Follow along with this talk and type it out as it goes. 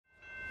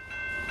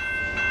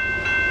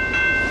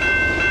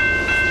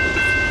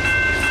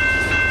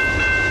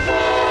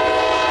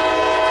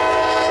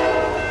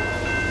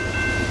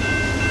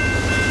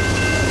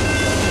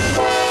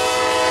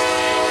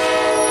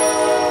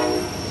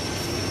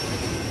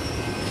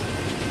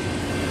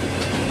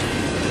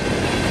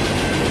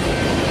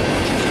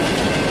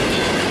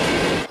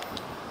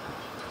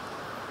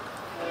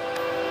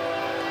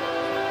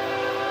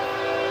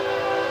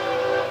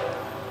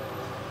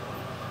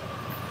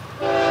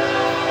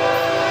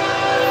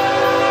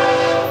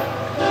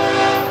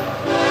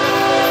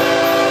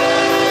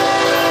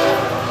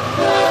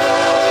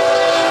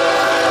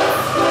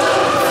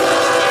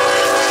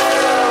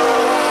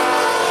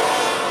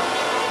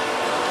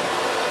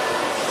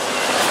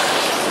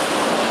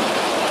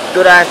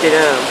Good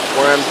afternoon.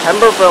 We're in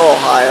Pemberville,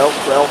 Ohio,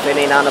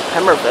 railfanning on the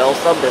Pemberville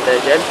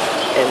Subdivision,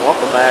 and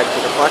welcome back to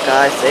the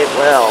Buckeye Safe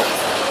Rail.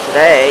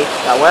 Today,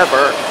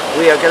 however,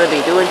 we are going to be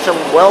doing some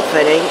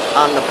railfanning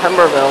on the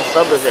Pemberville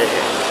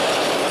Subdivision.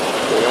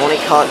 We only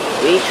caught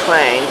 3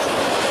 trains,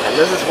 and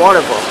this is one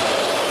of them.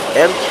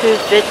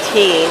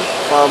 M215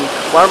 from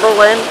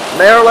Cumberland,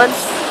 Maryland,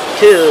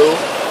 to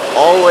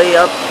all the way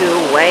up to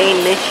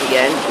Wayne,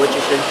 Michigan, which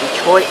is in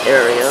Detroit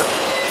area.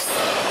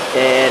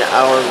 And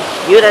our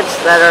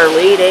units that are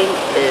leading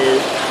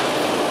is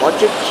a bunch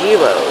of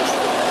Giros.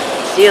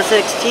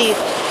 CSXT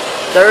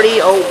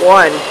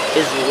 3001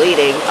 is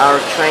leading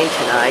our train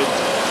tonight.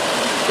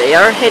 They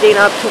are heading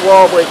up to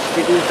Wallwood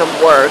to do some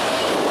work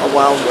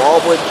around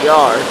Wallwood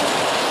Yard,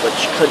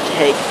 which could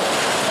take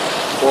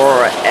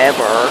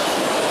forever.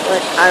 But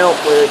I don't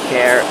really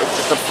care.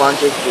 It's just a bunch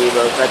of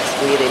Giros that's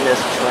leading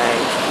this train.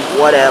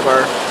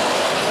 Whatever.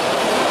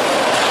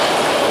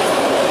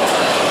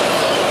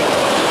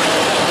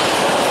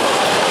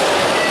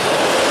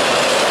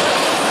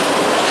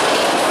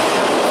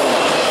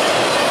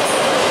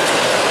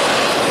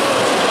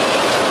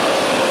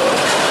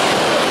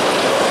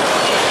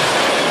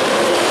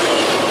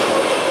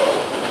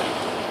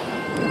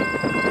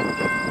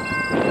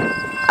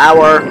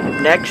 Our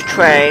next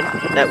train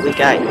that we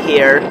got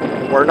here,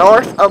 we're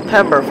north of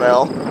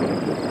Pemberville.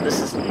 This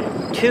is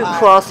 2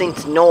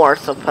 crossings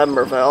north of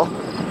Pemberville.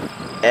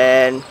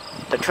 And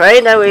the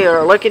train that we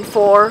are looking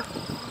for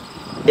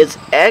is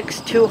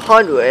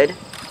X200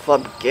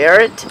 from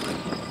Garrett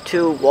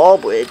to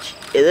Walbridge.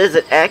 It is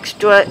an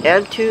extra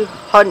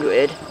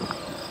M200,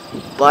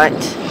 but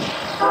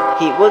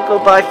he would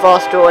go by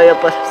Fostoria,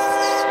 but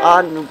it's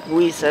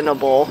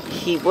unreasonable.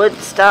 He would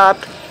stop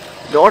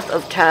north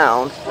of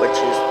town, which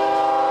is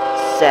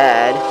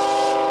sad,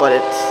 but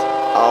it's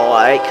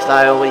alright, because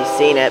I already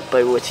seen it,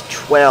 but it was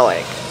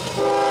trailing.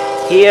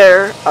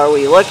 Here are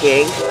we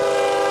looking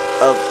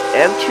of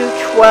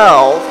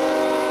M212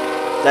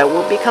 that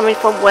will be coming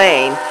from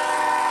Wayne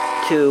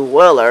to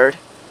Willard,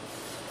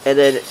 and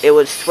then it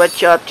would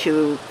switch up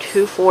to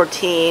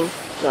 214,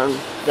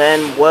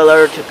 then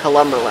Willard to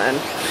Cumberland.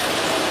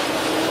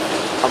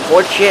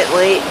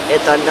 Unfortunately,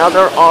 it's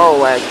another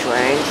ROAG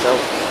train, so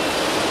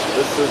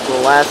this is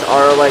the last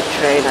ROAG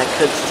train I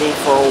could see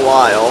for a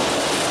while.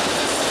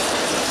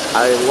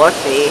 I was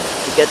lucky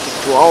to get the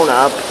drone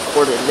up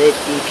for the mid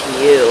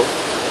DPU,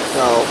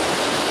 so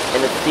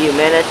in a few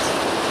minutes,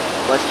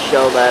 let's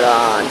show that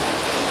on.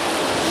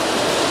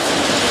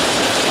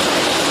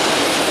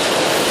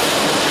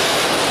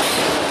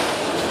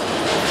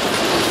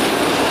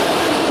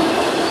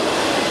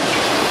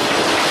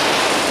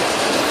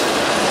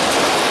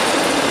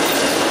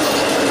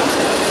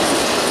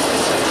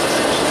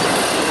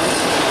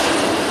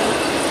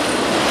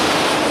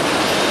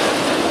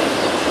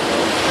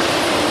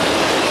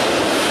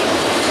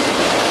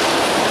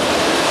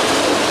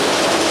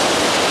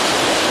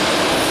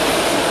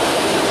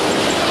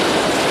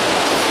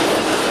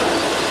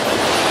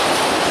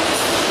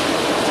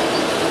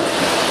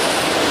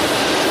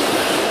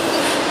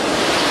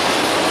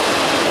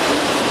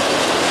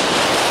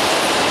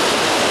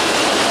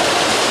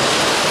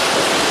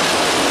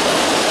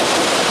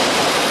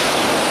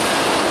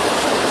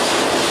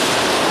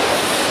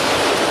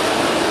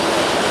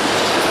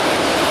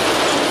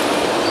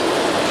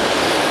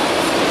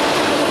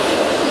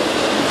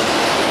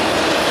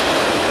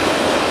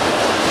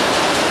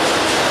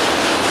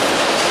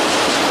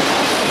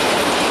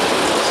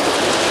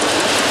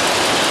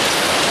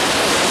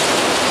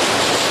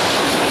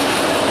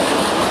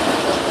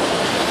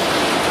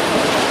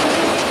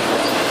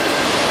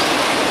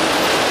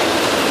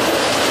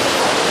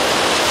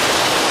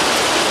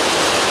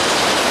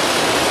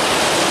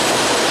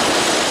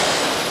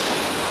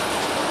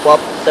 Well,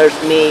 there's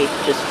me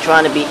just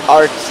trying to be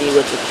artsy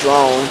with the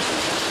drone,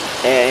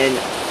 and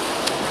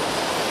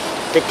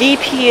the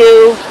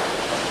DPU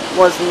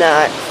was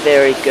not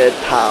very good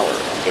power.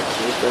 It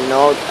used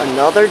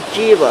another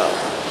Giro,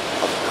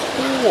 of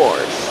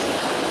course.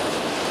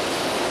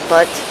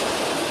 But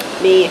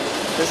me,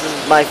 this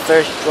is my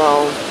first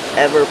drone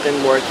ever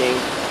been working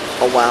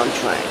around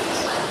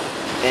trains,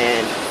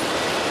 and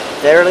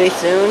fairly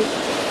soon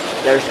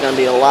there's going to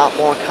be a lot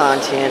more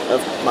content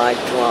of my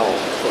drone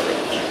footage.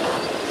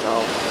 So,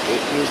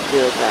 get used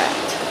to that.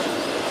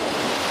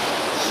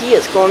 He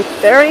is going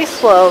very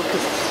slow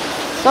because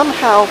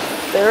somehow,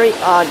 very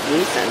odd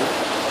reason,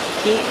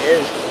 he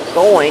is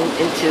going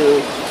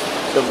into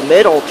the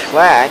middle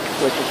track,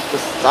 which is the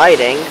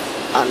siding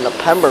on the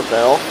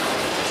Pemberville.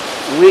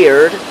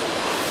 Weird.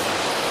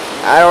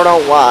 I don't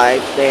know why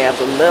they have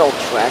the middle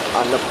track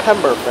on the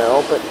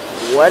Pemberville, but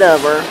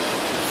whatever.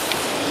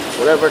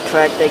 Whatever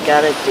track they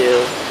gotta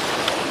do.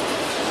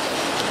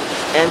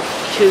 And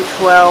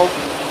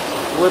 212.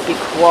 Whippy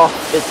Quaff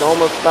is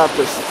almost about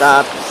to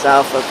stop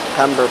south of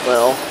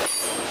Pemberville.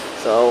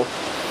 So,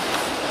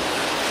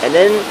 and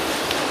then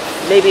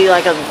maybe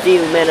like a few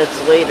minutes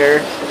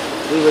later,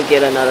 we would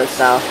get another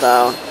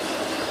southbound.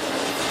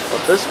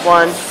 But this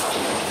one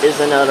is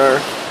another,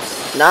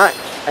 not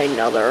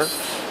another,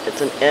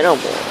 it's an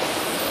interval.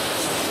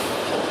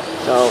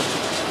 So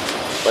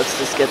let's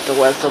just get the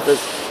rest of this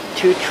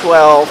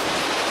 212.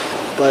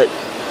 But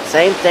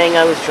same thing,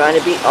 I was trying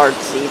to be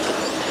artsy, but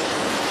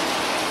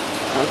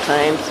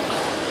sometimes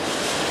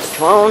the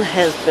drone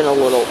has been a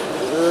little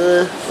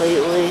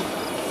lately,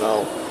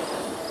 so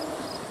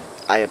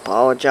I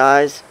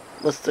apologize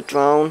with the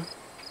drone.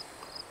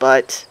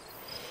 But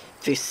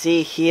if you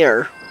see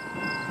here,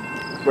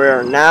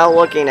 we're now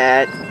looking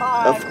at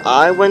of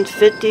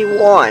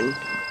I-151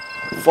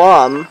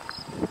 from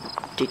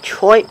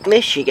Detroit,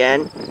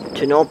 Michigan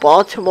to New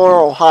Baltimore,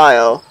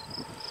 Ohio.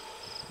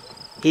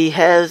 He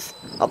has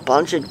a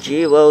bunch of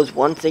gyros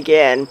once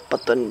again,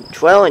 but the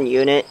drilling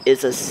unit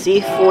is a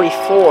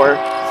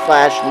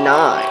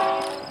C-44/9.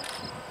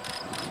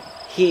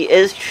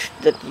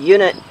 The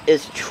unit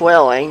is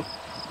trailing,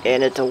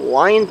 and it's a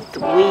Line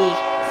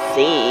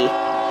 3C.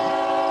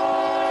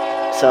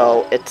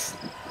 So it's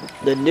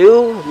the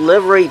new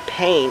livery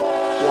paint,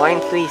 Line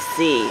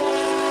 3C.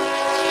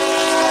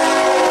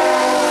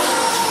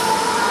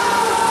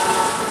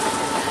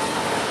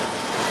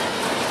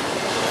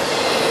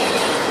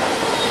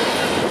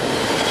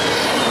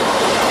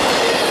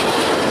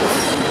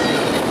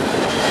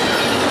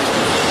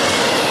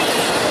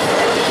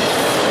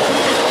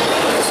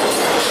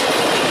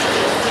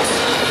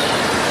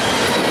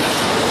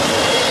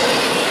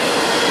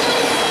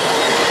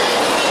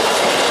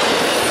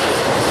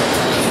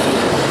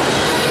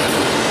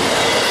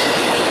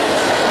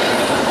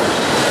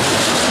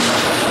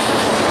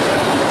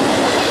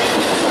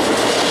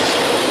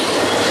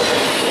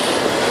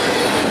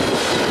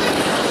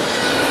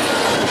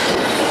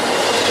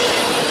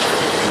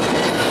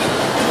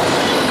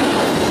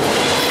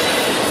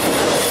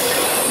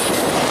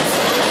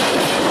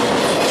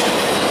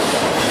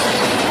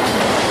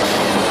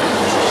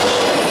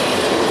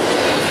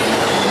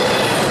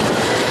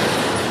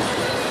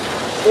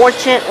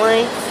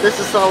 Fortunately, this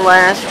is the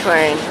last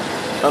train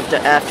of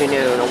the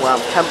afternoon around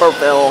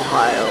Pemberville,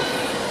 Ohio.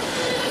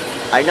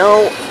 I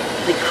know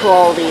the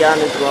quality on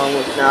the drone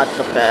was not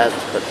the best,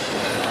 but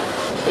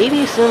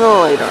maybe sooner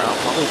or later I'll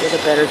probably get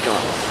a better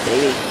drone.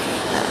 Maybe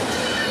not.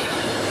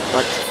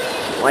 But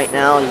right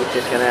now you're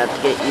just gonna have to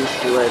get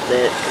used to it a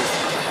bit, because,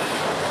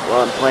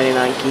 well, I'm planning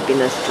on keeping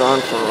this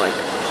drone for like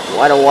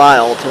quite a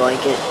while till I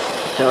get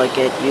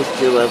used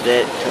to it a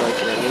bit, till I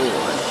get a new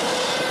one.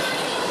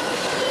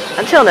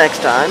 Until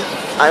next time,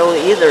 I will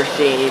either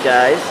see you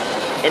guys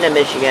in a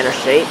Michigan or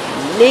state,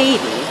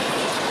 maybe,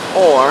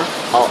 or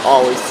I'll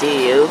always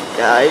see you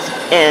guys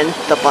in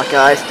the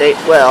Buckeye State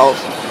Wells,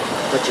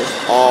 which is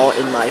all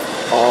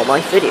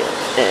my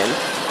videos in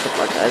the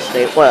Buckeye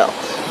State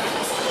Wells.